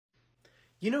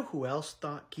You know who else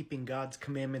thought keeping God's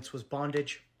commandments was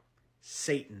bondage?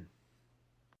 Satan.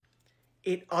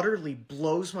 It utterly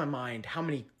blows my mind how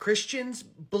many Christians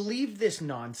believe this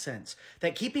nonsense,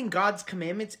 that keeping God's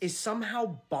commandments is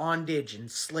somehow bondage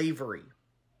and slavery.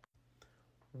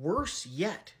 Worse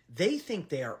yet, they think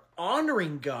they are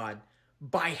honoring God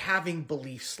by having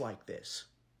beliefs like this,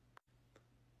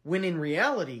 when in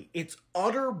reality, it's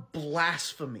utter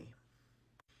blasphemy.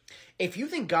 If you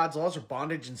think God's laws are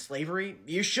bondage and slavery,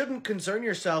 you shouldn't concern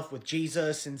yourself with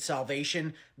Jesus and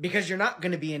salvation because you're not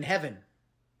going to be in heaven.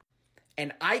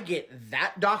 And I get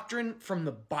that doctrine from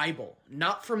the Bible,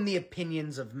 not from the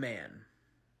opinions of man.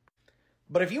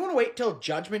 But if you want to wait till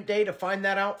Judgment Day to find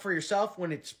that out for yourself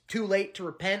when it's too late to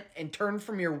repent and turn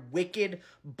from your wicked,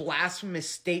 blasphemous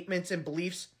statements and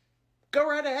beliefs, go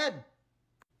right ahead.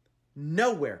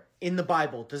 Nowhere in the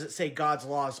Bible does it say God's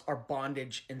laws are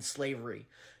bondage and slavery.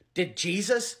 Did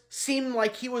Jesus seem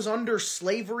like he was under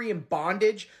slavery and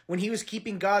bondage when he was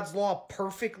keeping God's law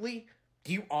perfectly?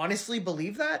 Do you honestly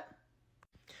believe that?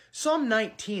 Psalm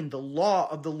 19, the law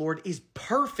of the Lord is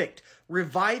perfect,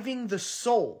 reviving the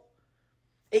soul.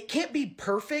 It can't be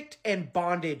perfect and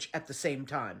bondage at the same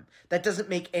time. That doesn't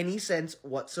make any sense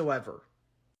whatsoever.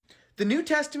 The New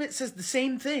Testament says the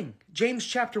same thing, James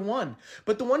chapter 1.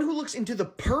 But the one who looks into the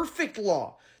perfect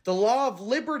law, the law of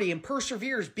liberty, and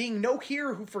perseveres, being no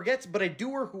hearer who forgets, but a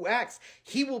doer who acts,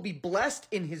 he will be blessed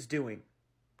in his doing.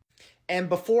 And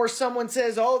before someone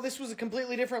says, oh, this was a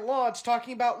completely different law, it's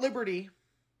talking about liberty.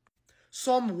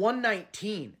 Psalm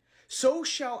 119, so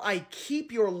shall I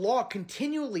keep your law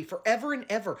continually forever and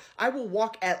ever. I will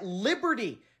walk at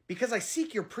liberty because I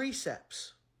seek your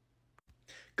precepts.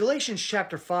 Galatians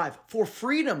chapter 5, for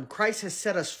freedom Christ has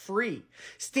set us free.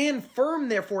 Stand firm,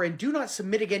 therefore, and do not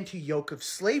submit again to yoke of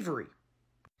slavery.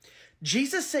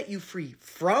 Jesus set you free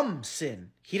from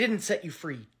sin. He didn't set you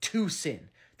free to sin.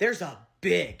 There's a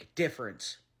big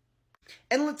difference.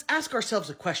 And let's ask ourselves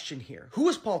a question here. Who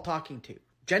was Paul talking to?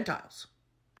 Gentiles.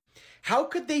 How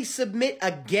could they submit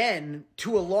again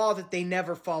to a law that they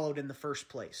never followed in the first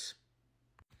place?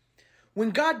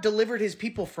 When God delivered his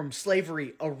people from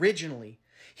slavery originally,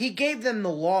 he gave them the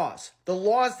laws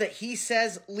that he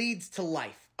says leads to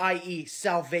life, i.e.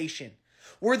 salvation.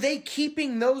 Were they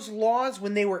keeping those laws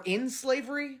when they were in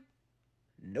slavery?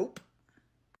 Nope.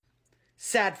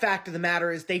 Sad fact of the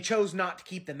matter is they chose not to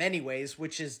keep them anyways,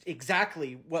 which is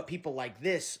exactly what people like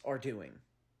this are doing.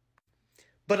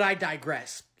 But I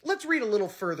digress. Let's read a little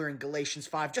further in Galatians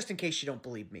 5, just in case you don't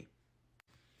believe me.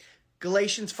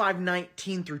 Galatians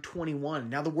 5:19 through 21.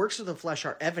 Now the works of the flesh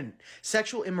are evident: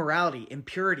 sexual immorality,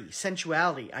 impurity,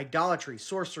 sensuality, idolatry,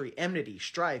 sorcery, enmity,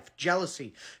 strife,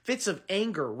 jealousy, fits of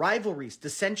anger, rivalries,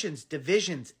 dissensions,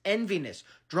 divisions, enviness,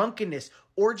 drunkenness,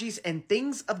 orgies, and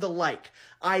things of the like.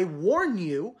 I warn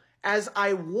you, as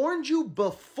I warned you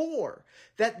before,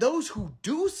 that those who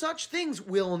do such things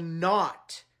will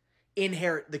not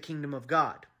inherit the kingdom of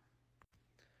God.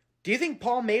 Do you think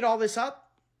Paul made all this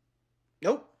up?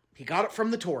 Nope. He got it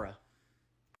from the Torah.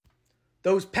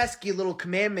 Those pesky little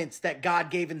commandments that God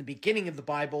gave in the beginning of the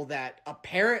Bible that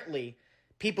apparently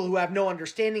people who have no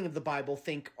understanding of the Bible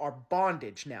think are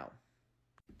bondage now.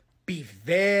 Be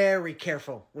very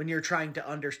careful when you're trying to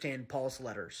understand Paul's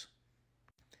letters.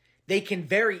 They can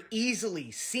very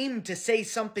easily seem to say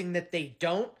something that they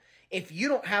don't if you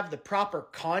don't have the proper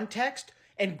context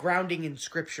and grounding in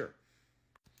Scripture.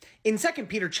 In 2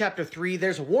 Peter chapter 3,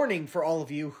 there's a warning for all of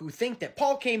you who think that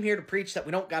Paul came here to preach that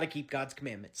we don't got to keep God's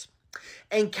commandments.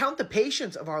 And count the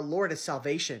patience of our Lord as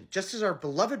salvation, just as our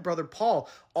beloved brother Paul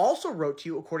also wrote to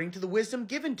you according to the wisdom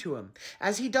given to him,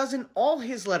 as he does in all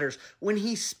his letters. When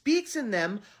he speaks in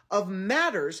them of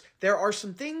matters, there are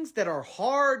some things that are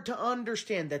hard to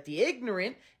understand, that the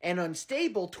ignorant and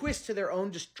unstable twist to their own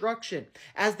destruction,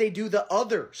 as they do the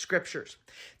other scriptures.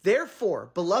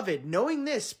 Therefore, beloved, knowing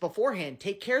this beforehand,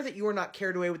 take care that you are not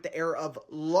carried away with the error of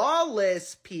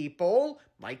lawless people,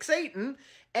 like Satan,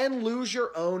 and lose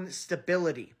your own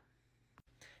stability.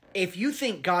 If you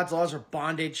think God's laws are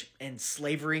bondage and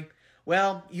slavery,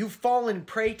 well, you've fallen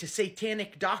prey to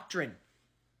satanic doctrine.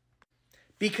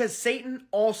 Because Satan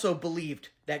also believed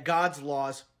that God's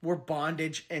laws were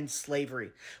bondage and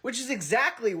slavery, which is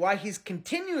exactly why he's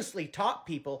continuously taught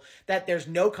people that there's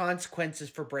no consequences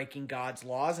for breaking God's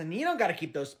laws, and you don't got to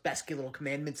keep those pesky little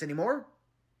commandments anymore.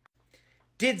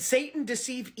 Did Satan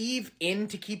deceive Eve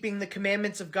into keeping the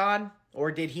commandments of God? Or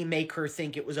did he make her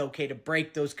think it was okay to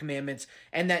break those commandments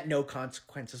and that no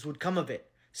consequences would come of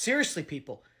it? Seriously,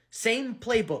 people, same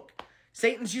playbook.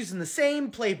 Satan's using the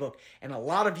same playbook, and a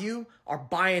lot of you are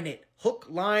buying it hook,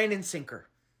 line, and sinker.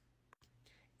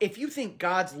 If you think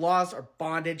God's laws are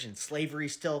bondage and slavery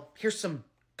still, here's some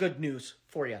good news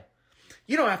for you.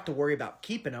 You don't have to worry about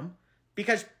keeping them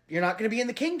because you're not going to be in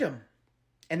the kingdom.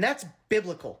 And that's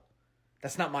biblical.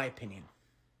 That's not my opinion.